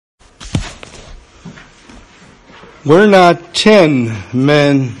Were not 10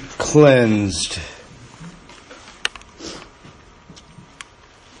 men cleansed?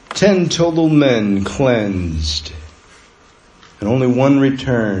 10 total men cleansed, and only one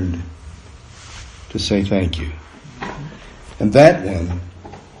returned to say thank you. And that one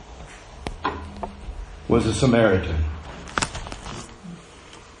was a Samaritan.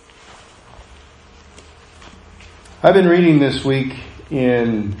 I've been reading this week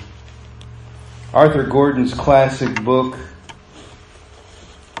in Arthur Gordon's classic book,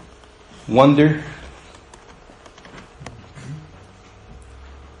 Wonder.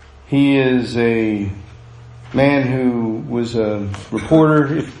 He is a man who was a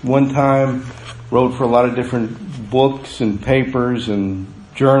reporter at one time, wrote for a lot of different books and papers and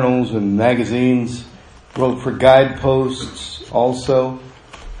journals and magazines, wrote for Guideposts also,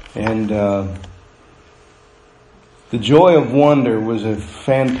 and The Joy of Wonder was a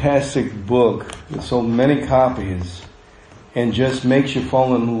fantastic book that sold many copies and just makes you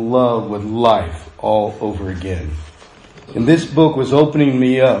fall in love with life all over again. And this book was opening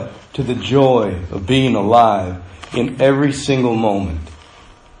me up to the joy of being alive in every single moment.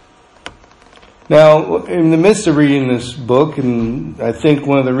 Now, in the midst of reading this book, and I think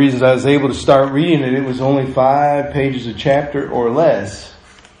one of the reasons I was able to start reading it, it was only 5 pages a chapter or less.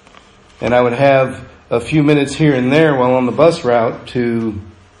 And I would have a few minutes here and there while on the bus route to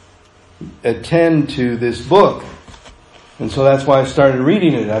attend to this book. And so that's why I started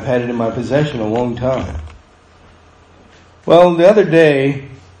reading it. I've had it in my possession a long time. Well, the other day,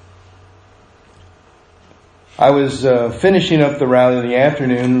 I was finishing up the route in the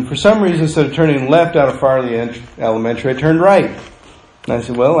afternoon, and for some reason, instead of turning left out of Farley Elementary, I turned right. And I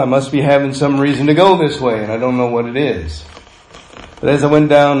said, well, I must be having some reason to go this way, and I don't know what it is. But as I went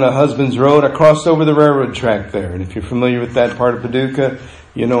down Husband's Road, I crossed over the railroad track there. And if you're familiar with that part of Paducah,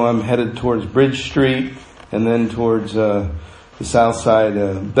 you know I'm headed towards Bridge Street and then towards the south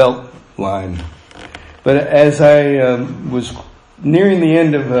side belt line. But as I was nearing the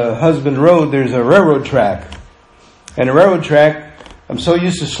end of Husband Road, there's a railroad track. And a railroad track, I'm so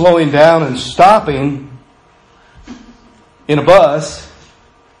used to slowing down and stopping in a bus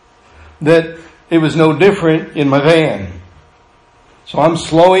that it was no different in my van. So I'm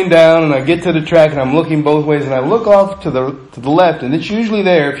slowing down and I get to the track and I'm looking both ways and I look off to the left, and it's usually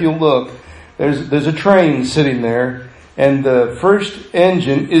there, if you look, there's a train sitting there, and the first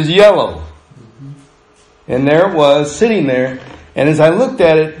engine is yellow. And there it was sitting there, and as I looked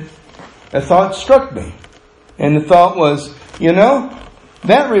at it, a thought struck me. And the thought was,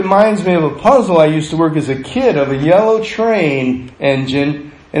 that reminds me of a puzzle I used to work as a kid of a yellow train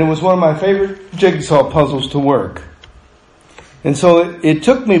engine, and it was one of my favorite jigsaw puzzles to work. And so it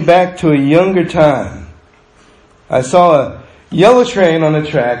took me back to a younger time. I saw a yellow train on a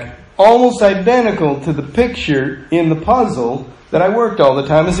track almost identical to the picture in the puzzle that I worked all the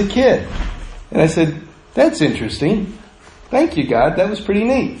time as a kid. And I said, that's interesting. Thank you, God. That was pretty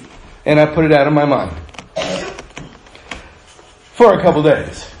neat. And I put it out of my mind for a couple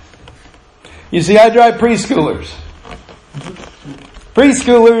days. You see, I drive preschoolers.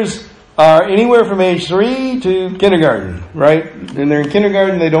 Preschoolers are anywhere from age 3 to kindergarten, right? And they're in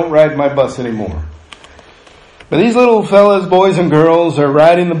kindergarten, they don't ride my bus anymore. But these little fellas, boys and girls, are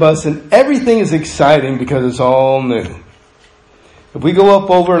riding the bus, and everything is exciting because it's all new. If we go up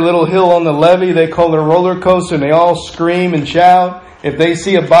over a little hill on the levee, they call it a roller coaster, and they all scream and shout. If they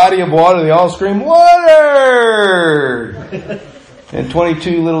see a body of water, they all scream, water! And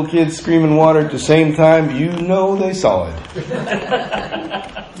 22 little kids screaming water at the same time, they saw it.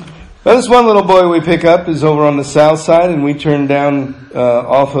 Well, this one little boy we pick up is over on the south side, and we turn down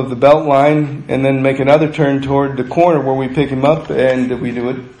off of the belt line and then make another turn toward the corner where we pick him up, and we do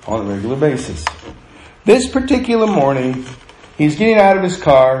it on a regular basis. This particular morning, he's getting out of his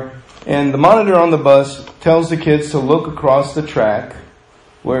car, and the monitor on the bus tells the kids to look across the track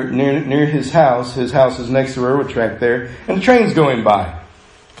where near his house. His house is next to the railroad track there, and the train's going by.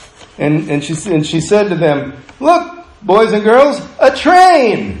 And she said to them, look, boys and girls, a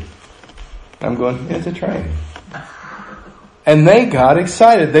train! I'm going, it's a train. And they got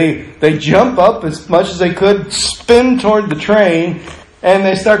excited. They jump up as much as they could, spin toward the train, and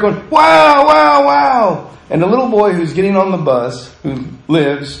they start going, wow, wow, wow. And the little boy who's getting on the bus, who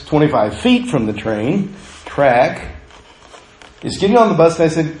lives 25 feet from the train track, is getting on the bus, and I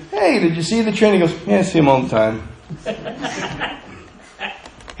said, hey, did you see the train? He goes, yeah, I see him all the time.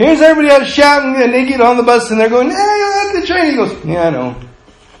 Here's everybody else shouting, and they get on the bus, and they're going, hey, look, the train. He goes, yeah, I know.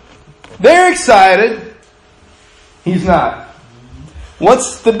 They're excited. He's not.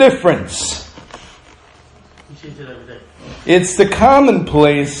 What's the difference? It's the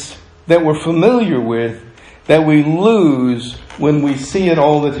commonplace that we're familiar with that we lose when we see it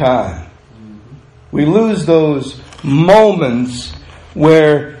all the time. We lose those moments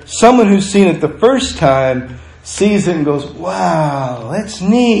where someone who's seen it the first time sees it and goes, wow, that's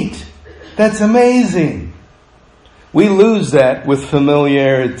neat. That's amazing. We lose that with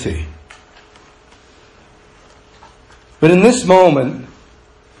familiarity. But in this moment,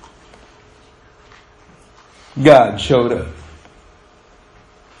 God showed up.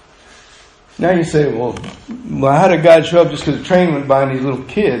 Now you say, well, how did God show up just because the train went by and these little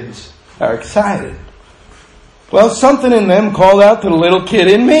kids are excited? Well, something in them called out to the little kid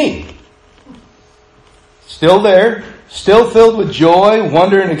in me. Still there, still filled with joy,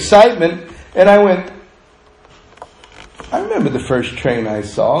 wonder, and excitement. And I went, I remember the first train I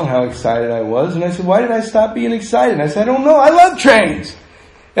saw and how excited I was. And I said, why did I stop being excited? And I said, I don't know. I love trains.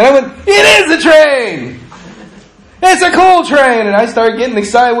 And I went, it is a train! It's a cool train! And I started getting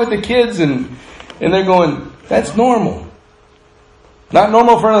excited with the kids and they're going, that's normal. Not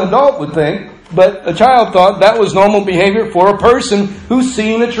normal for an adult would think, but a child thought that was normal behavior for a person who's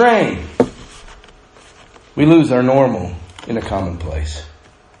seen a train. We lose our normal in a commonplace.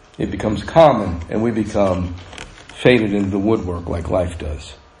 It becomes common and we become faded into the woodwork like life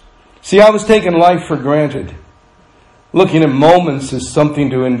does. See, I was taking life for granted. Looking at moments as something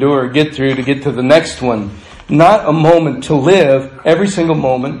to endure, get through, to get to the next one. Not a moment to live, every single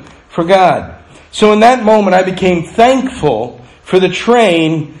moment, for God. So in that moment, I became thankful for the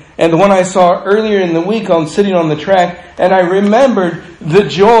train and the one I saw earlier in the week on sitting on the track, and I remembered the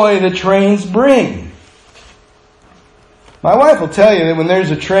joy the trains bring. My wife will tell you that when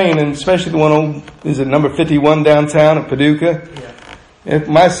there's a train, and especially the one, is it number 51 downtown at Paducah? Yeah. If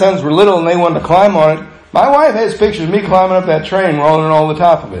my sons were little and they wanted to climb on it, my wife has pictures of me climbing up that train, rolling on the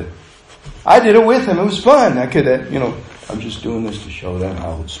top of it. I did it with them. It was fun. I could, I'm just doing this to show them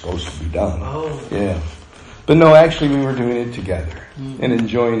how it's supposed to be done. Oh. Yeah. But no, actually we were doing it together and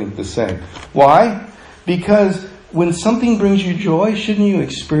enjoying it the same. Why? Because when something brings you joy, shouldn't you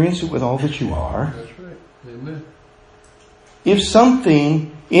experience it with all that you are? That's right. Amen. If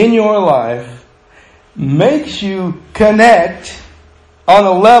something in your life makes you connect on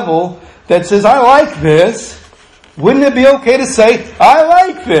a level that says, I like this, wouldn't it be okay to say, I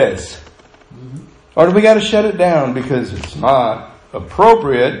like this? Or do we got to shut it down because it's not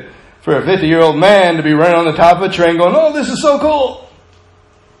appropriate for a 50-year-old man to be running on the top of a train going, oh, this is so cool?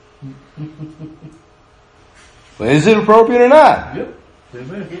 Well, is it appropriate or not? Yep.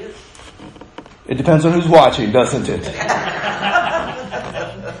 It depends on who's watching, doesn't it?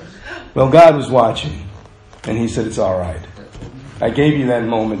 Well, God was watching, and He said, it's all right. I gave you that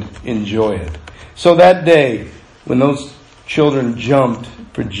moment. Enjoy it. So that day, when those children jumped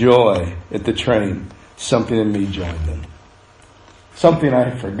for joy at the train, something in me joined them. Something I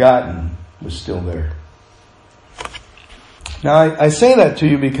had forgotten was still there. Now, I say that to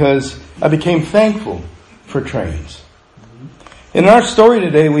you because I became thankful for trains. In our story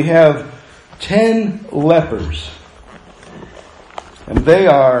today, we have 10 lepers. And they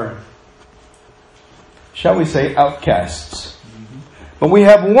are, shall we say, outcasts. But we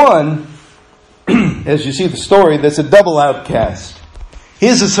have one, as you see the story, that's a double outcast. He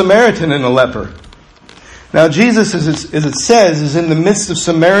is a Samaritan and a leper. Now Jesus, as it says, is in the midst of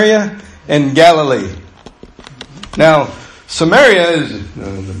Samaria and Galilee. Now, Samaria is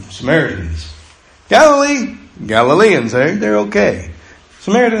the Samaritans. Galilee, Galileans, they're okay.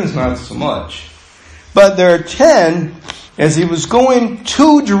 Samaritans, not so much. But there are 10, as he was going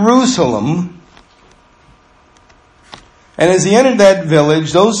to Jerusalem, and as he entered that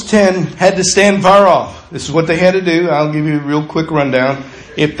village, those 10 had to stand far off. This is what they had to do. I'll give you a real quick rundown.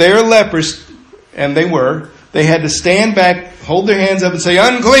 If they're lepers, and they were, they had to stand back, hold their hands up and say,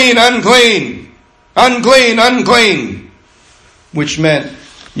 unclean, unclean, unclean, unclean. Which meant,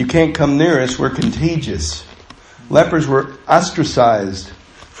 you can't come near us, we're contagious. Lepers were ostracized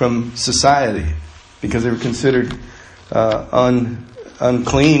from society because they were considered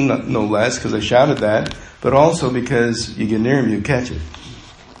unclean, no less, because they shouted that, but also because you get near them, you catch it.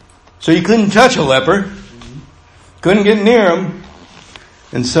 So you couldn't touch a leper, couldn't get near him,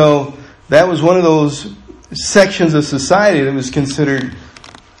 and so that was one of those sections of society that was considered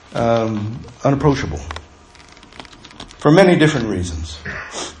unapproachable for many different reasons.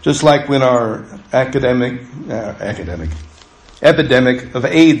 Just like when our epidemic of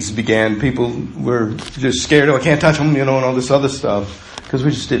AIDS began, people were just scared, I can't touch them, and all this other stuff, because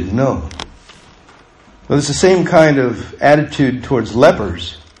we just didn't know. Well, it's the same kind of attitude towards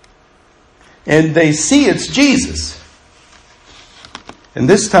lepers. And they see it's Jesus. And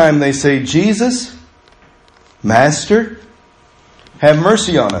this time they say, Jesus, Master, have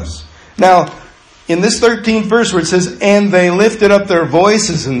mercy on us. Now, in this 13th verse where it says, and they lifted up their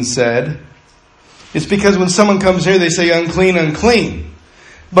voices and said, it's because when someone comes here, they say, unclean, unclean.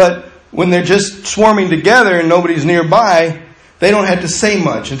 But when they're just swarming together and nobody's nearby, they don't have to say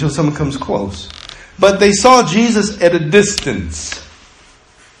much until someone comes close. But they saw Jesus at a distance.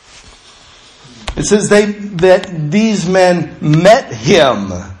 It says that these men met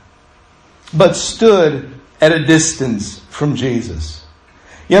him, but stood at a distance from Jesus.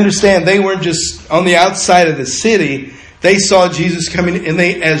 You understand, they weren't just on the outside of the city. They saw Jesus coming, and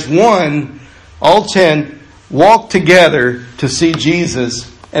they, as one, all 10, walked together to see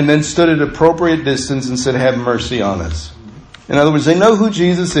Jesus, and then stood at appropriate distance and said, have mercy on us. In other words, they know who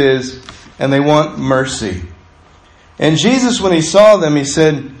Jesus is, and they want mercy. And Jesus, when he saw them, he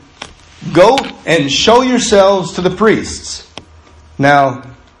said, go and show yourselves to the priests. Now,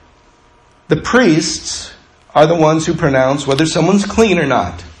 the priests are the ones who pronounce whether someone's clean or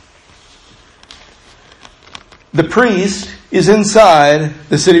not. The priest is inside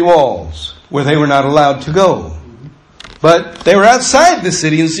the city walls, where they were not allowed to go. But they were outside the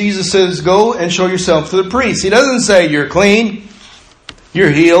city, and Jesus says, go and show yourself to the priest. He doesn't say, you're clean, you're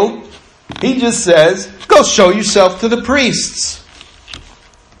healed. He just says, go show yourself to the priests.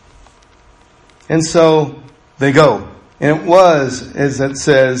 And so they go. And it was, as it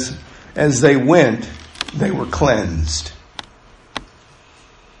says, as they went, they were cleansed.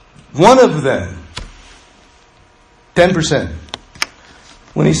 One of them, 10%,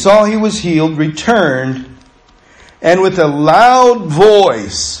 when he saw he was healed, returned, and with a loud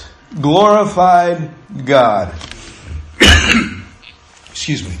voice glorified God.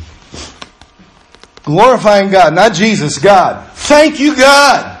 Excuse me. Glorifying God, not Jesus, God. Thank you,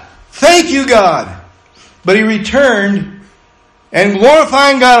 God. Thank you, God. But he returned and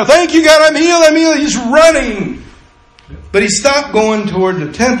glorifying God. Thank you, God. I'm healed. I'm healed. He's running. But he stopped going toward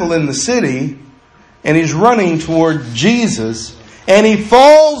the temple in the city, and he's running toward Jesus. And he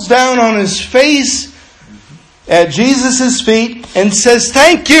falls down on his face at Jesus' feet and says,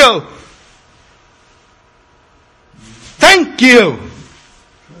 thank you. Thank you.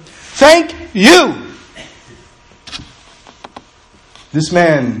 Thank you. This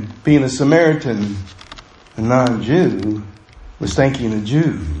man, being a Samaritan, a non-Jew, was thanking a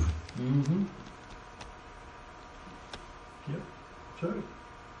Jew. Mm-hmm. Yep, that's right.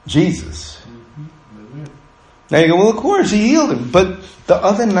 Jesus. Mm-hmm. Now you go, well, of course, he healed him. But the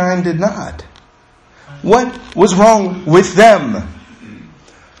other 9 did not. What was wrong with them?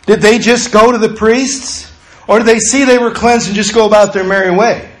 Did they just go to the priests? Or did they see they were cleansed and just go about their merry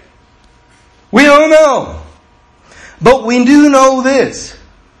way? We don't know. But we do know this.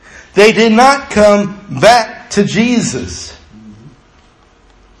 They did not come back to Jesus.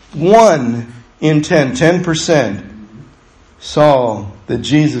 1 in 10, 10%, saw that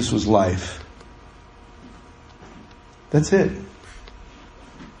Jesus was life. That's it.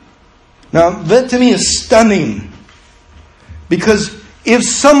 Now, that to me is stunning. Because if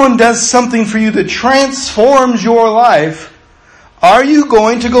someone does something for you that transforms your life, are you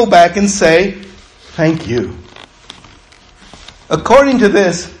going to go back and say, thank you? According to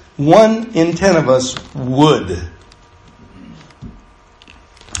this, 1 in 10 of us would.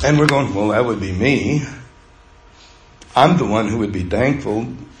 And we're going, well, that would be me. I'm the one who would be thankful.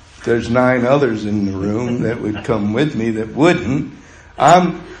 There's 9 others in the room that would come with me that wouldn't.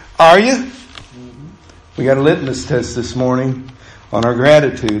 Are you? We got a litmus test this morning on our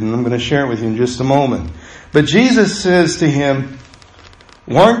gratitude, and I'm going to share it with you in just a moment. But Jesus says to him,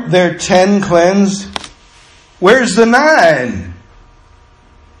 weren't there 10 cleansed? Where's the 9?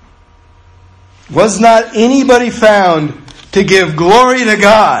 Was not anybody found to give glory to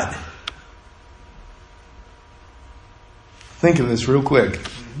God? Think of this real quick.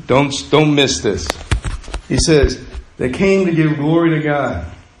 Don't miss this. He says, they came to give glory to God.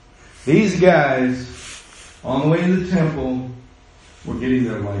 These guys, on the way to the temple, were getting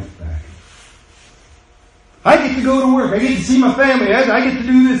their life back. I get to go to work. I get to see my family. I get to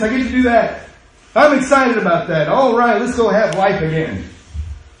do this. I get to do that. I'm excited about that. All right, let's go have life again.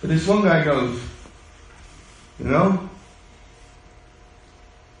 But this one guy goes, you know,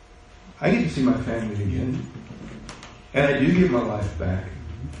 I get to see my family again. And I do get my life back.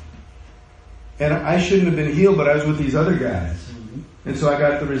 And I shouldn't have been healed, but I was with these other guys. And so I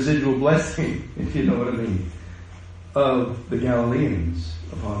got the residual blessing, if you know what I mean, of the Galileans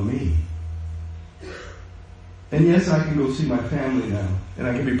upon me. And yes, I can go see my family now. And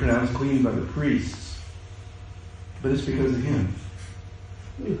I can be pronounced clean by the priests. But it's because of him.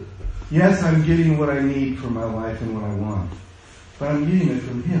 Yes, I'm getting what I need for my life and what I want. But I'm getting it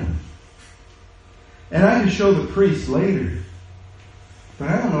from him. And I can show the priest later. But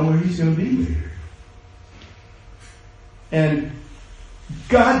I don't know where he's going to be later. And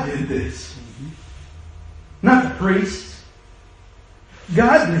God did this. Not the priests.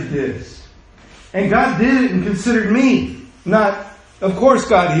 God did this. And God did it and considered me. Not, of course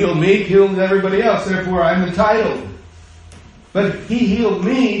God healed me, healed everybody else, therefore I'm entitled. But He healed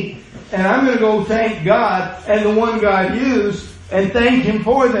me, and I'm going to go thank God and the one God used and thank Him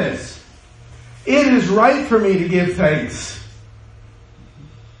for this. It is right for me to give thanks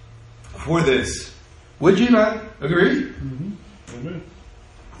for this. Would you not agree? Mm-hmm. Amen.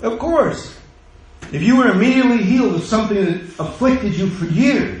 Of course. If you were immediately healed of something that afflicted you for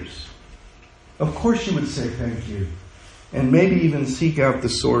years, of course you would say thank you. And maybe even seek out the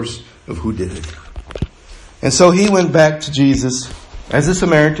source of who did it. And so he went back to Jesus as a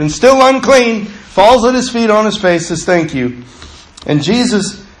Samaritan, still unclean, falls at His feet on his face, says thank you. And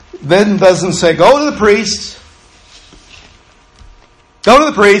Jesus then doesn't say, go to the priests. Go to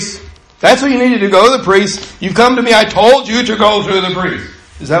the priest. That's what you need to do. Go to the priest. You've come to me. I told you to go to the priest.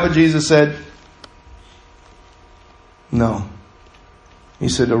 Is that what Jesus said? No. He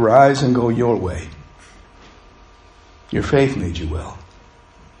said, arise and go your way. Your faith made you well.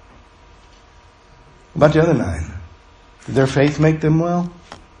 About the other 9? Did their faith make them well?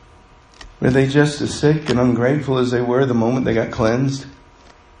 Were they just as sick and ungrateful as they were the moment they got cleansed?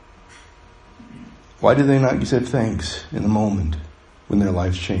 Why did they not give thanks in the moment when their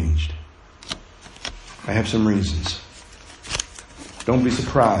lives changed? I have some reasons. Don't be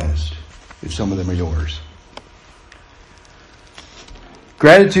surprised if some of them are yours.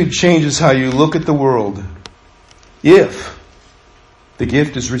 Gratitude changes how you look at the world if the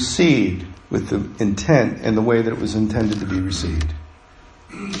gift is received with the intent and the way that it was intended to be received.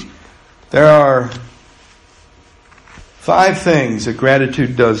 There are 5 things that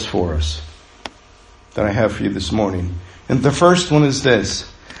gratitude does for us that I have for you this morning. And the first one is this: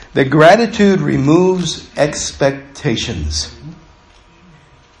 that gratitude removes expectations.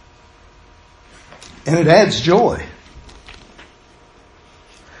 And it adds joy.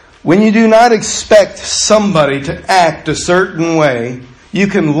 When you do not expect somebody to act a certain way, you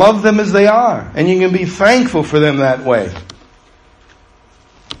can love them as they are, and you can be thankful for them that way.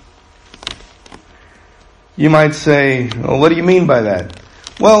 You might say, well, what do you mean by that?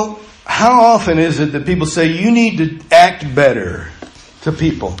 Well, how often is it that people say, you need to act better to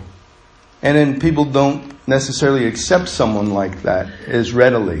people? And then people don't necessarily accept someone like that as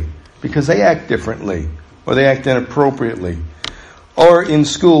readily because they act differently or they act inappropriately. Or in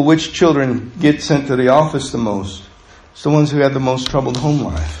school, which children get sent to the office the most? It's the ones who have the most troubled home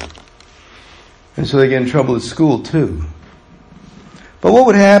life. And so they get in trouble at school too. But what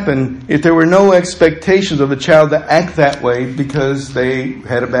would happen if there were no expectations of a child to act that way because they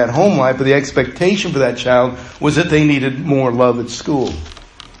had a bad home life, but the expectation for that child was that they needed more love at school?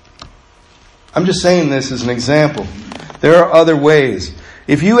 I'm just saying this as an example. There are other ways.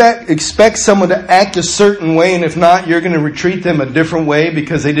 If you expect someone to act a certain way, and if not, you're going to treat them a different way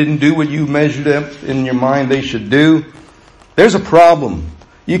because they didn't do what you measured up in your mind they should do, there's a problem.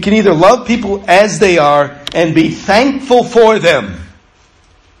 You can either love people as they are and be thankful for them,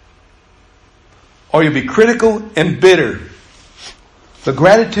 or you'll be critical and bitter. But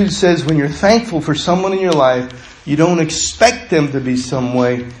gratitude says when you're thankful for someone in your life, you don't expect them to be some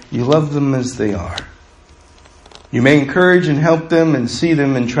way. You love them as they are. You may encourage and help them and see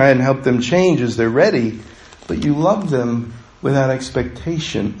them and try and help them change as they're ready, but you love them without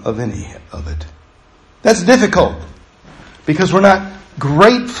expectation of any of it. That's difficult because we're not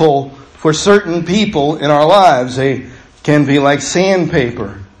grateful for certain people in our lives. They can be like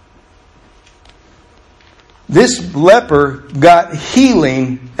sandpaper. This leper got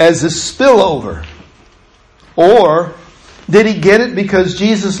healing as a spillover. Or did he get it because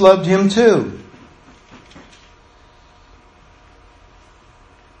Jesus loved him too?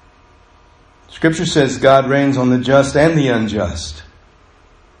 Scripture says God reigns on the just and the unjust.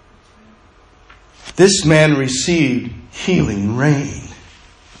 This man received healing rain.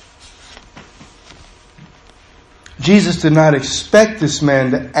 Jesus did not expect this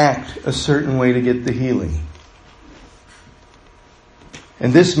man to act a certain way to get the healing.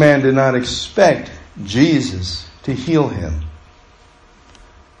 And this man did not expect Jesus to heal him.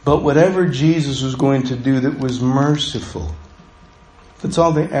 But whatever Jesus was going to do that was merciful, that's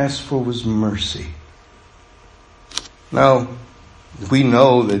all they asked for was mercy. Now, we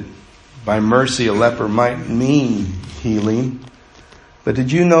know that by mercy a leper might mean healing. But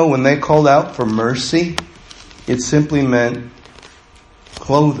did you know when they called out for mercy, it simply meant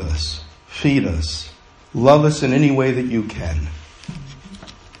clothe us, feed us, love us in any way that you can,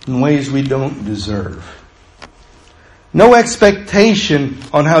 in ways we don't deserve. No expectation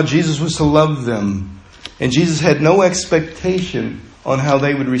on how Jesus was to love them. And Jesus had no expectation on how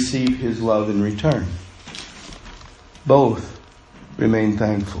they would receive His love in return. Both remained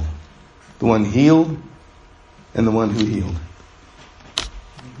thankful. The one healed and the one who healed.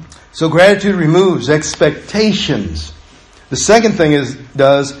 So gratitude removes expectations. The second thing it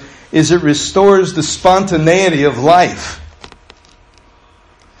does is it restores the spontaneity of life.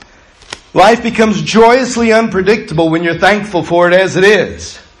 Life becomes joyously unpredictable when you're thankful for it as it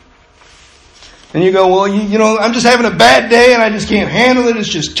is. And you go, well, you know, I'm just having a bad day and I just can't handle it. It's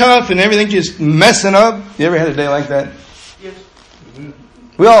just tough and everything's just messing up. You ever had a day like that? Yes.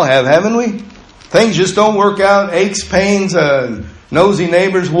 We all have, haven't we? Things just don't work out. Aches, pains, nosy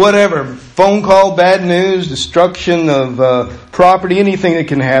neighbors, whatever. Phone call, bad news, destruction of property. Anything that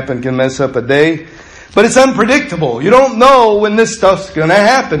can happen can mess up a day. But it's unpredictable. You don't know when this stuff's going to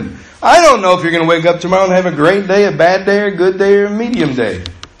happen. I don't know if you're going to wake up tomorrow and have a great day, a bad day, a good day, or a medium day.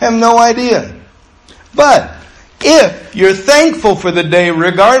 I have no idea. But if you're thankful for the day,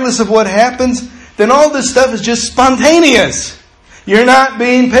 regardless of what happens, then all this stuff is just spontaneous. You're not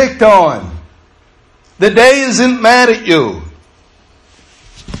being picked on. The day isn't mad at you.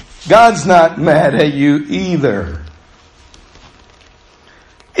 God's not mad at you either.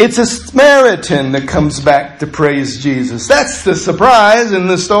 It's a Samaritan that comes back to praise Jesus. That's the surprise in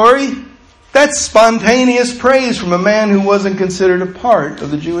the story. That's spontaneous praise from a man who wasn't considered a part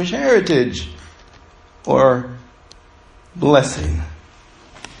of the Jewish heritage. Or blessing,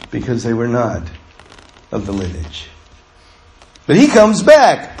 because they were not of the lineage. But he comes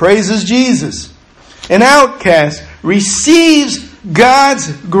back, praises Jesus. An outcast receives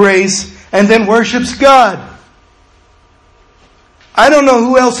God's grace and then worships God. I don't know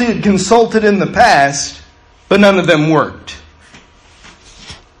who else he had consulted in the past, but none of them worked.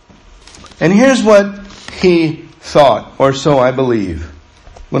 And here's what he thought, or so I believe.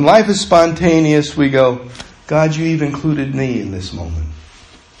 When life is spontaneous, we go, God, you even included me in this moment.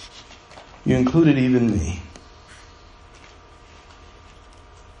 You included even me.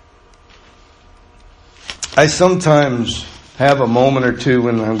 I sometimes have a moment or two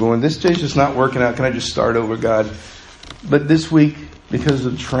when I'm going, this day's just not working out. Can I just start over, God? But this week, because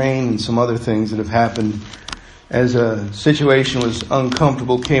of the train and some other things that have happened, as a situation was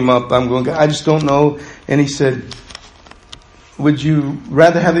uncomfortable, came up, I'm going, God, I just don't know. And he said, would you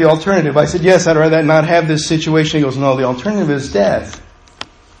rather have the alternative? I said, yes, I'd rather not have this situation. He goes, no, the alternative is death.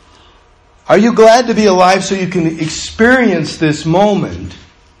 Are you glad to be alive so you can experience this moment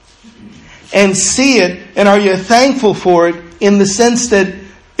and see it? And are you thankful for it in the sense that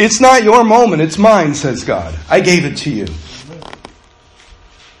it's not your moment, it's mine, says God. I gave it to you.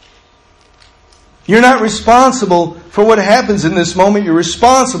 You're not responsible for what happens in this moment. You're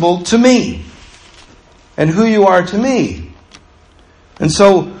responsible to me and who you are to me. And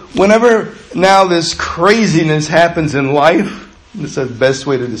so, whenever now this craziness happens in life, this is the best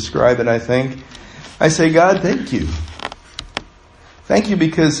way to describe it, I think, I say, God, thank you. Thank you,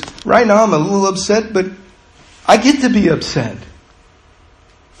 because right now I'm a little upset, but I get to be upset.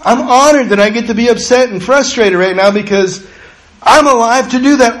 I'm honored that I get to be upset and frustrated right now because I'm alive to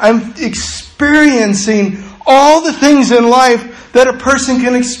do that. I'm experiencing all the things in life that a person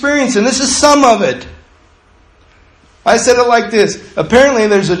can experience, and this is some of it. I said it like this. Apparently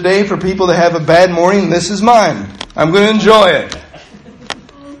there's a day for people to have a bad morning, and this is mine. I'm going to enjoy it.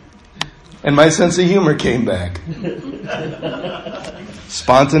 And my sense of humor came back.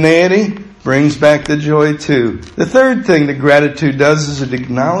 Spontaneity brings back the joy too. The third thing that gratitude does is it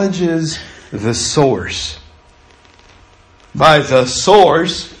acknowledges the source. By the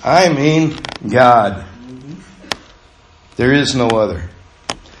source, I mean God. There is no other.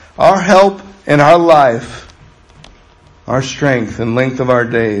 Our help in our life, our strength and length of our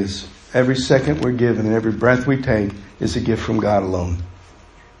days, every second we're given and every breath we take is a gift from God alone.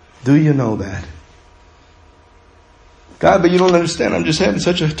 Do you know that? God, but you don't understand. I'm just having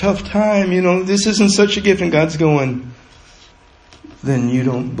such a tough time. You know, this isn't such a gift. And God's going, then you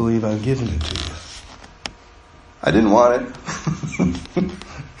don't believe I've given it to you. I didn't want it.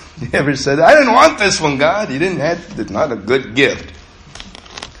 You ever said, I didn't want this one, God. You didn't have, it's not a good gift.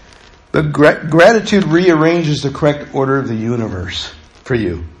 But gratitude rearranges the correct order of the universe for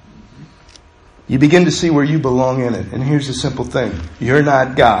you. You begin to see where you belong in it. And here's the simple thing. You're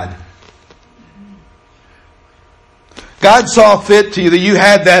not God. God saw fit to you that you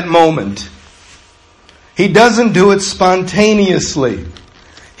had that moment. He doesn't do it spontaneously.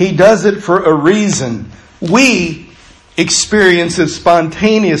 He does it for a reason. We experience it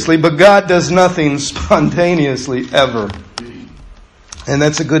spontaneously, but God does nothing spontaneously ever. And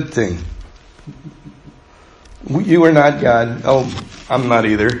that's a good thing. You are not God. Oh, I'm not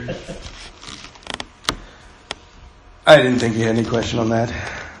either. I didn't think you had any question on that.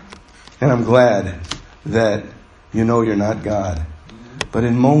 And I'm glad that you know you're not God. But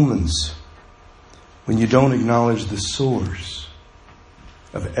in moments when you don't acknowledge the source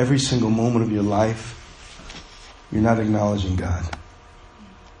of every single moment of your life, you're not acknowledging God.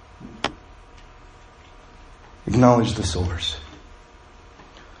 Acknowledge the source.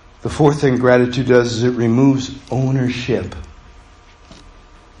 The fourth thing gratitude does is it removes ownership.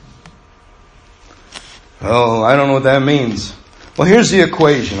 Oh, I don't know what that means. Well, here's the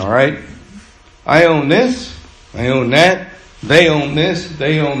equation, all right? I own this, I own that, they own this,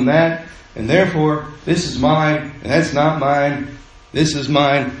 they own that, and therefore this is mine, and that's not mine, this is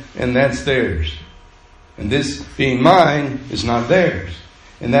mine, and that's theirs. And this being mine is not theirs.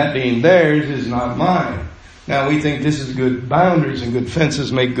 And that being theirs is not mine. Now we think this is good boundaries, and good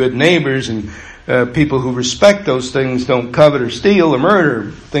fences make good neighbors, and people who respect those things don't covet or steal or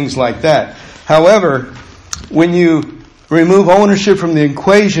murder, things like that. However, when you remove ownership from the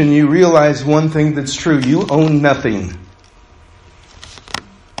equation, you realize one thing that's true. You own nothing.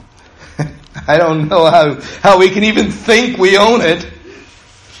 I don't know how we can even think we own it.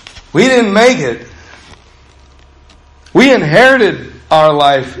 We didn't make it. We inherited our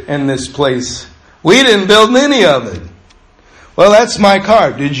life in this place. We didn't build any of it. Well, that's my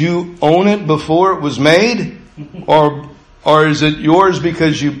car. Did you own it before it was made? Or is it yours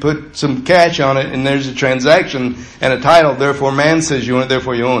because you put some cash on it and there's a transaction and a title, therefore man says you own it,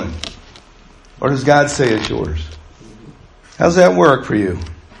 therefore you own it? Or does God say it's yours? How's that work for you?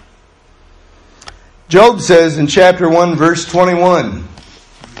 Job says in chapter 1, verse 21,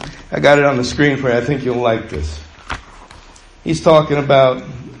 I got it on the screen for you. I think you'll like this. He's talking about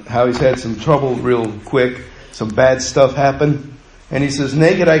how he's had some trouble real quick. Some bad stuff happened. And he says,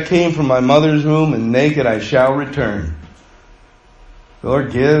 naked I came from my mother's womb, and naked I shall return. The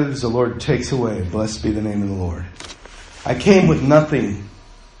Lord gives, the Lord takes away. Blessed be the name of the Lord. I came with nothing.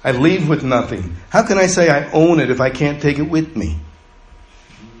 I leave with nothing. How can I say I own it if I can't take it with me?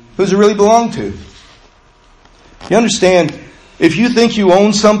 Who does it really belong to? You understand, if you think you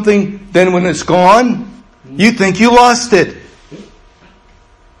own something, then when it's gone, you think you lost it.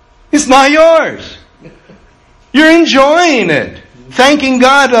 It's not yours. You're enjoying it. Thanking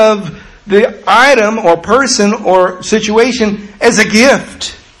God of the item or person or situation as a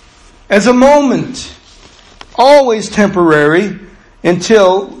gift, as a moment. Always temporary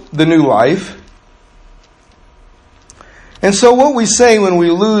until the new life. And so what we say when we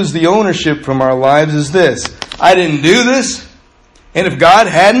lose the ownership from our lives is this: I didn't do this, and if God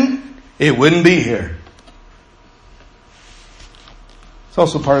hadn't, it wouldn't be here. It's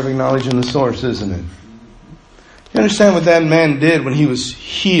also part of acknowledging the source, isn't it? You understand what that man did when he was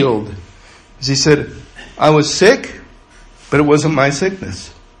healed? Is he said, I was sick, but it wasn't my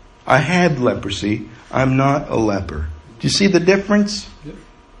sickness. I had leprosy. I'm not a leper. Do you see the difference? Yep.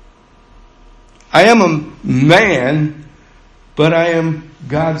 I am a man, but I am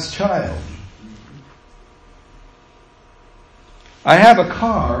God's child. I have a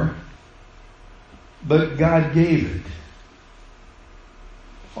car, but God gave it.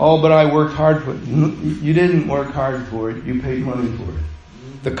 Oh, but I worked hard for it. You didn't work hard for it. You paid money for it.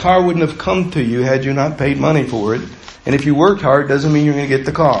 The car wouldn't have come to you had you not paid money for it. And if you worked hard, doesn't mean you're going to get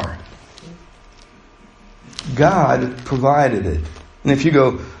the car. God provided it. And if you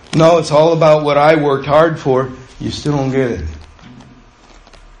go, no, it's all about what I worked hard for, you still don't get it.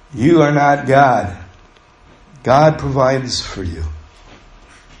 You are not God. God provides for you.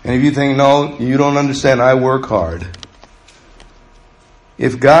 And if you think, no, you don't understand, I work hard.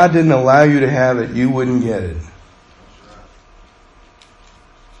 If God didn't allow you to have it, you wouldn't get it.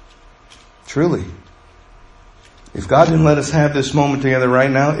 Truly. If God didn't let us have this moment together right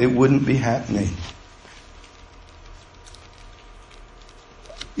now, it wouldn't be happening.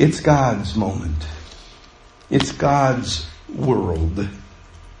 It's God's moment. It's God's world.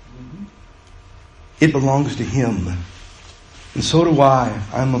 It belongs to Him. And so do I.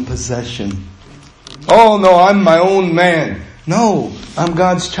 I'm a possession. Oh no, I'm my own man. No, I'm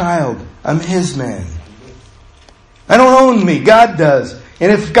God's child. I'm His man. I don't own me. God does.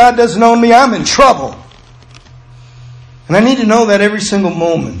 And if God doesn't own me, I'm in trouble. And I need to know that every single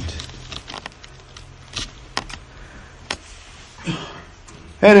moment.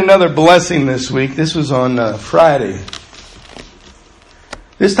 I had another blessing this week. This was on Friday.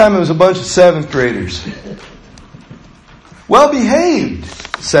 This time it was a bunch of 7th graders. Well-behaved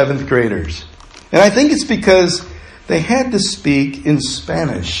 7th graders. And I think it's because they had to speak in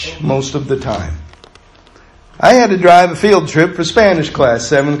Spanish most of the time. I had to drive a field trip for Spanish class,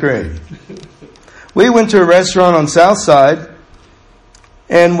 7th grade. We went to a restaurant on South Side,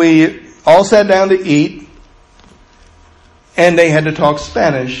 and we all sat down to eat. And they had to talk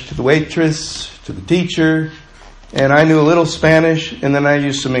Spanish to the waitress, to the teacher. And I knew a little Spanish, and then I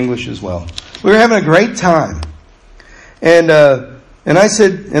used some English as well. We were having a great time. And I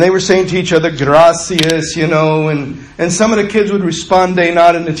said, and they were saying to each other, gracias, and some of the kids would respond, de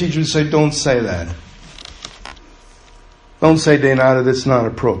nada, and the teacher would say, don't say that. Don't say de nada, that's not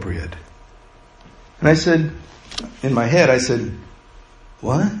appropriate. And I said, in my head, I said,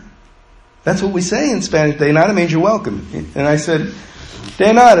 what? That's what we say in Spanish. De nada means you're welcome. And I said,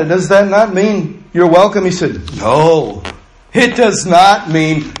 de nada, does that not mean you're welcome? He said, no, it does not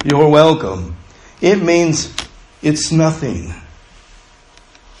mean you're welcome. It means it's nothing.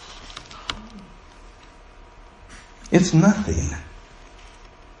 It's nothing.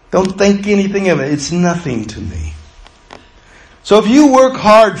 Don't think anything of it. It's nothing to me. So if you work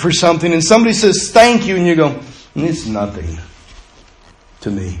hard for something and somebody says thank you and you go, it's nothing to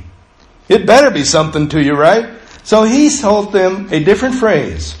me. It better be something to you, right? So he told them a different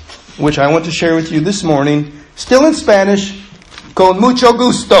phrase, which I want to share with you this morning, still in Spanish, con mucho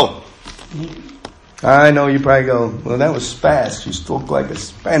gusto. I know you probably go, well, that was fast. You spoke like a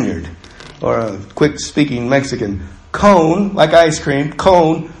Spaniard or a quick-speaking Mexican. Con, like ice cream.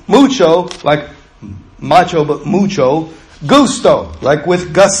 Con, mucho, like macho, but mucho. Gusto, like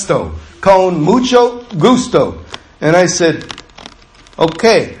with gusto. Con mucho gusto. And I said,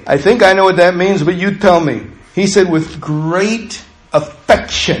 okay, I think I know what that means, but you tell me. He said, with great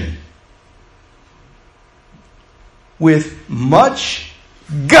affection. With much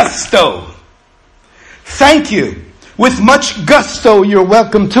gusto. Thank you. With much gusto, you're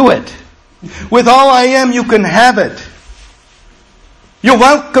welcome to it. With all I am, you can have it. You're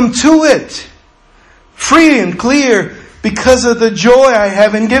welcome to it. Free and clear because of the joy I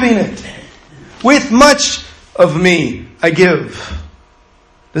have in giving it. With much of me, I give.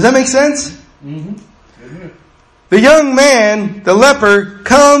 Does that make sense? Mm-hmm. The young man, the leper,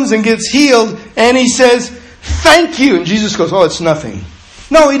 comes and gets healed and he says, thank you. And Jesus goes, oh, it's nothing.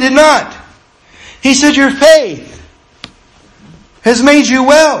 No, he did not. He said, your faith has made you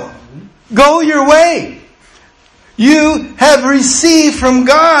well. Go your way. You have received from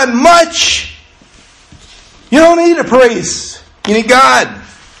God much. You don't need a praise. You need God.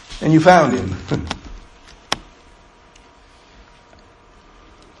 And you found Him.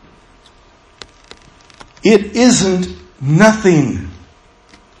 It isn't nothing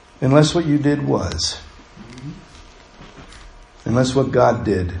unless what you did was. Unless what God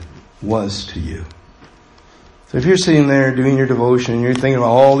did was to you. So if you're sitting there doing your devotion and you're thinking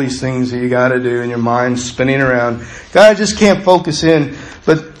about all these things that you got to do and your mind's spinning around, God just can't focus in.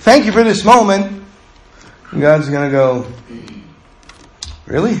 But thank you for this moment. And God's going to go,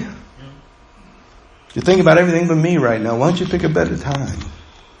 really? You're thinking about everything but me right now. Why don't you pick a better time?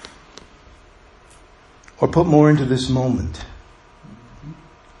 Or put more into this moment.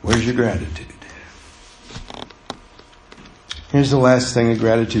 Where's your gratitude? Here's the last thing that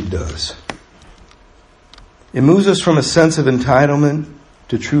gratitude does. It moves us from a sense of entitlement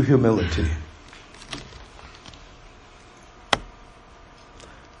to true humility.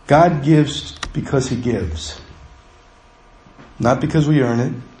 God gives because He gives. Not because we earn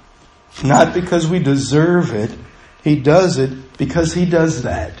it. Not because we deserve it. He does it because He does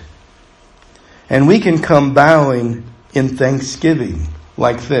that. And we can come bowing in thanksgiving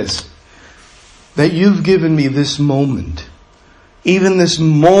like this. That you've given me this moment. Even this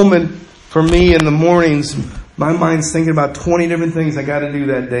moment for me in the mornings, my mind's thinking about 20 different things I got to do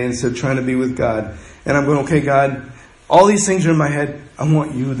that day instead of trying to be with God. And I'm going, okay, God, all these things are in my head. I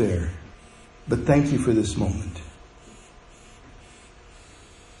want you there. But thank you for this moment.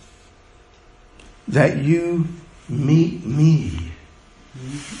 That you meet me.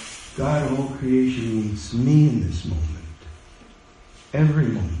 God of all creation meets me in this moment. Every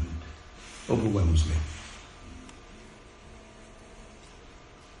moment overwhelms me.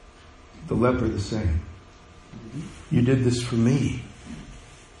 The leper the same. You did this for me.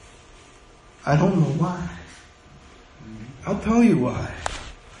 I don't know why. I'll tell you why.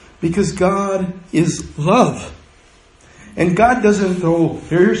 Because God is love. And God doesn't throw,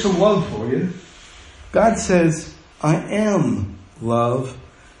 here's some love for you. God says, I am love.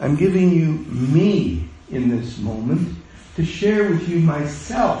 I'm giving you me in this moment to share with you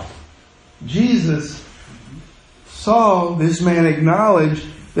myself. Jesus saw this man acknowledge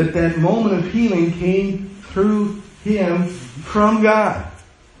that moment of healing came through him from God.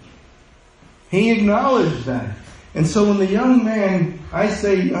 He acknowledged that. And so when the young man, I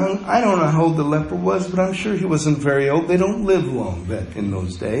say young, I don't know how old the leper was, but I'm sure he wasn't very old. They don't live long in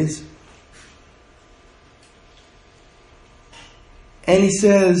those days. And he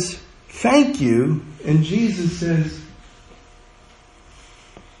says, thank you. And Jesus says,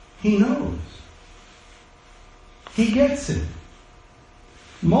 He knows. He gets it.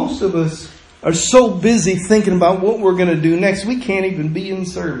 Most of us are so busy thinking about what we're going to do next, we can't even be in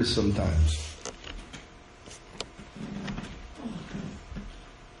service sometimes.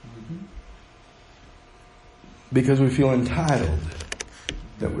 Because we feel entitled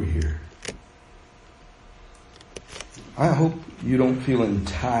that we're here. I hope you don't feel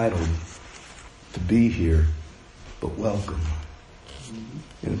entitled to be here, but welcome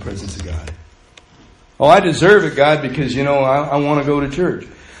in the presence of God. Oh, I deserve it, God, because, I want to go to church.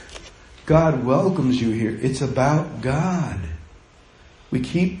 God welcomes you here. It's about God. We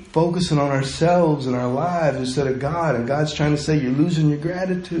keep focusing on ourselves and our lives instead of God. And God's trying to say you're losing your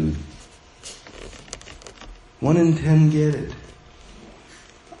gratitude. 1 in 10 get it.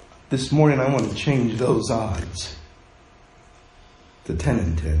 This morning I want to change those odds to 10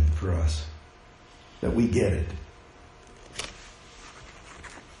 in 10 for us. That we get it.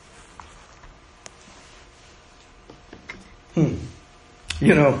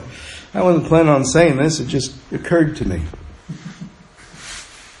 I wasn't planning on saying this. It just occurred to me.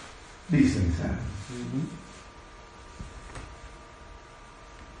 These things happen.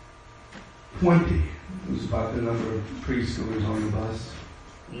 20 was about the number of preschoolers on the bus.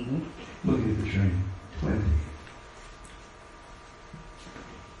 Looking at the train. 20.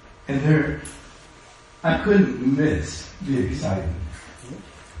 And I couldn't miss the excitement.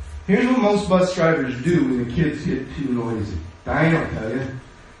 Here's what most bus drivers do when the kids get too noisy. Diane will tell you.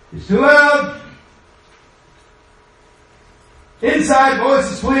 It's too loud. Inside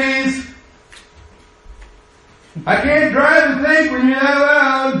voices, please. I can't drive and think when you're that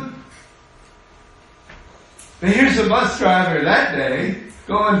loud. And here's the bus driver that day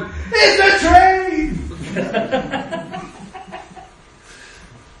going, it's a train!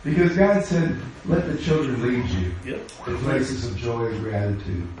 Because God said, let the children lead you to places of joy and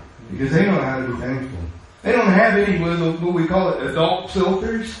gratitude. Because they know how to be thankful. They don't have any what we call it adult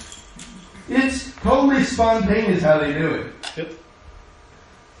filters. It's totally spontaneous how they do it. Yep.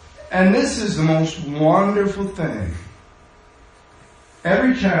 And this is the most wonderful thing.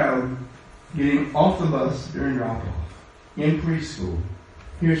 Every child getting off the bus during drop-off in preschool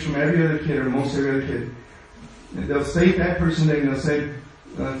hears from every other kid or most every other kid. And they'll say to that person, they'll say,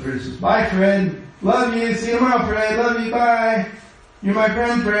 for instance, bye Fred, love you, see you tomorrow Fred, love you, bye. You're my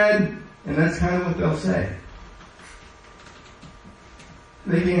friend Fred. And that's kind of what they'll say.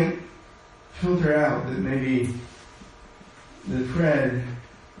 They can't filter out that maybe that Fred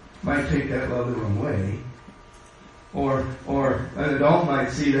might take that love the wrong way. Or an adult might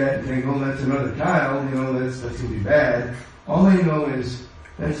see that and think, oh, that's another child, that's going to be bad. All they know is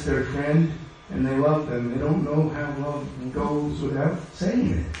that's their friend and they love them. They don't know how love goes without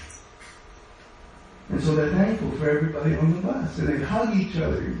saying it. And so they're thankful for everybody on the bus. And they hug each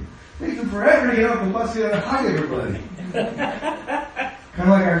other. Takes them forever to get off the bus and hug everybody. Kind of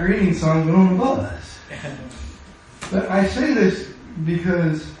like our greeting song, but on the bus. But I say this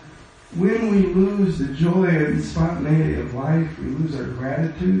because when we lose the joy and spontaneity of life, we lose our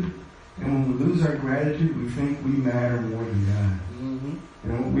gratitude. And when we lose our gratitude, we think we matter more than God.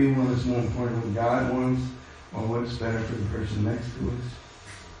 What we want is more important than God wants, or what's better for the person next to us.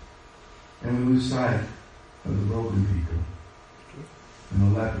 And we lose sight of the broken people and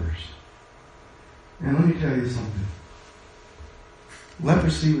the lepers. And let me tell you something.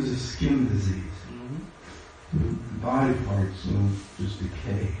 Leprosy was a skin disease. The body parts just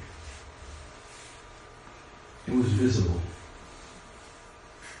decay. It was visible.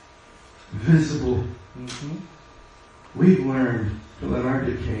 Visible. We've learned to let our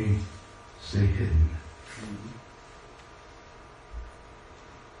decay stay hidden.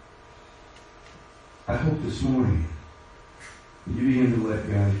 I hope this morning you begin to let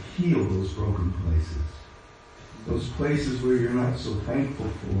God heal those broken places. Those places where you're not so thankful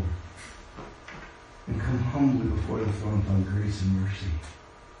for. And come humbly before the throne of grace and mercy.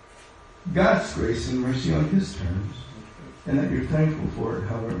 God's grace and mercy on His terms. And that you're thankful for it,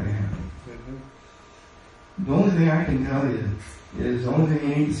 however it may happen. The only thing I can tell you is the only thing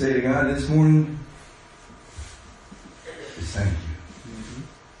you need to say to God this morning is thank you.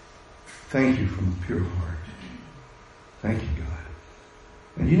 Thank you from a pure heart. Thank you, God.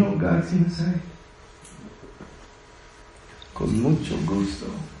 And you know what God's going to say? Con mucho gusto.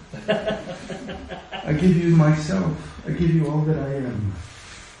 I give you myself. I give you all that I am.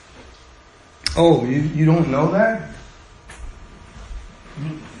 Oh, you don't know that?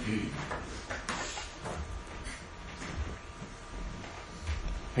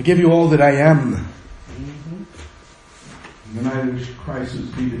 I give you all that I am. The night in which Christ was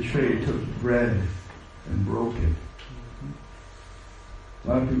to be betrayed, took bread and broke it. A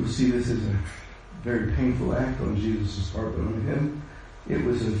lot of people see this as a very painful act on Jesus' part, but on him, it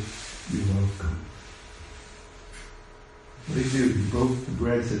was a, you're welcome. What did he do? He broke the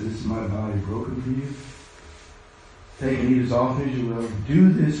bread, said, this is my body broken for you. Take and eat as often as you will.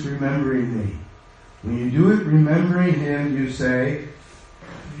 Do this remembering me. When you do it remembering him, you say,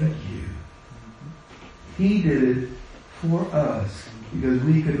 thank you. He did it for us because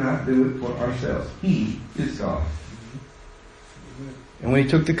we could not do it for ourselves. He is God. And when he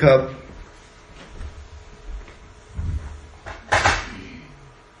took the cup,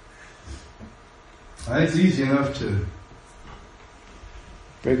 it's easy enough to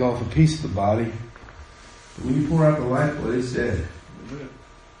break off a piece of the body. But when you pour out the lifeblood, it's dead.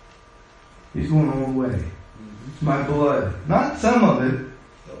 He's going all the way. It's my blood. Not some of it.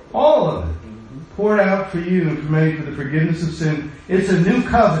 All of it. Poured out for you and for me for the forgiveness of sin. It's a new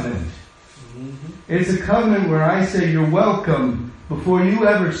covenant. It's a covenant where I say you're welcome before you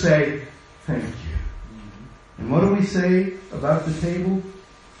ever say thank you. And what do we say about the table?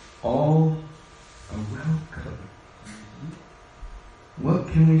 All are welcome. What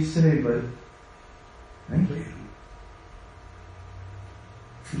can we say but thank you?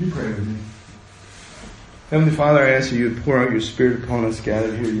 Would you pray with me? Heavenly Father, I ask that you would pour out your Spirit upon us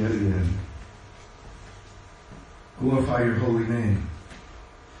gathered here yet again. Glorify your holy name.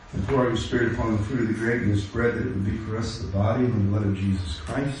 And pour out your Spirit upon the fruit of the grape and this bread, that it would be for us the body and the blood of Jesus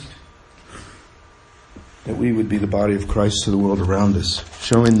Christ. That we would be the body of Christ to the world around us,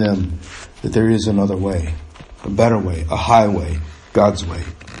 showing them that there is another way, a better way, a highway, God's way.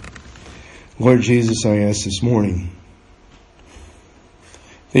 Lord Jesus, I ask this morning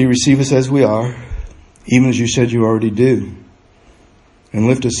that you receive us as we are, even as you said you already do, and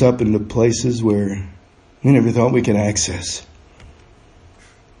lift us up into places where we never thought we could access.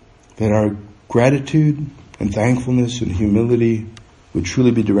 That our gratitude and thankfulness and humility would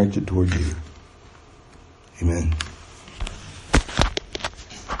truly be directed toward you. Amen.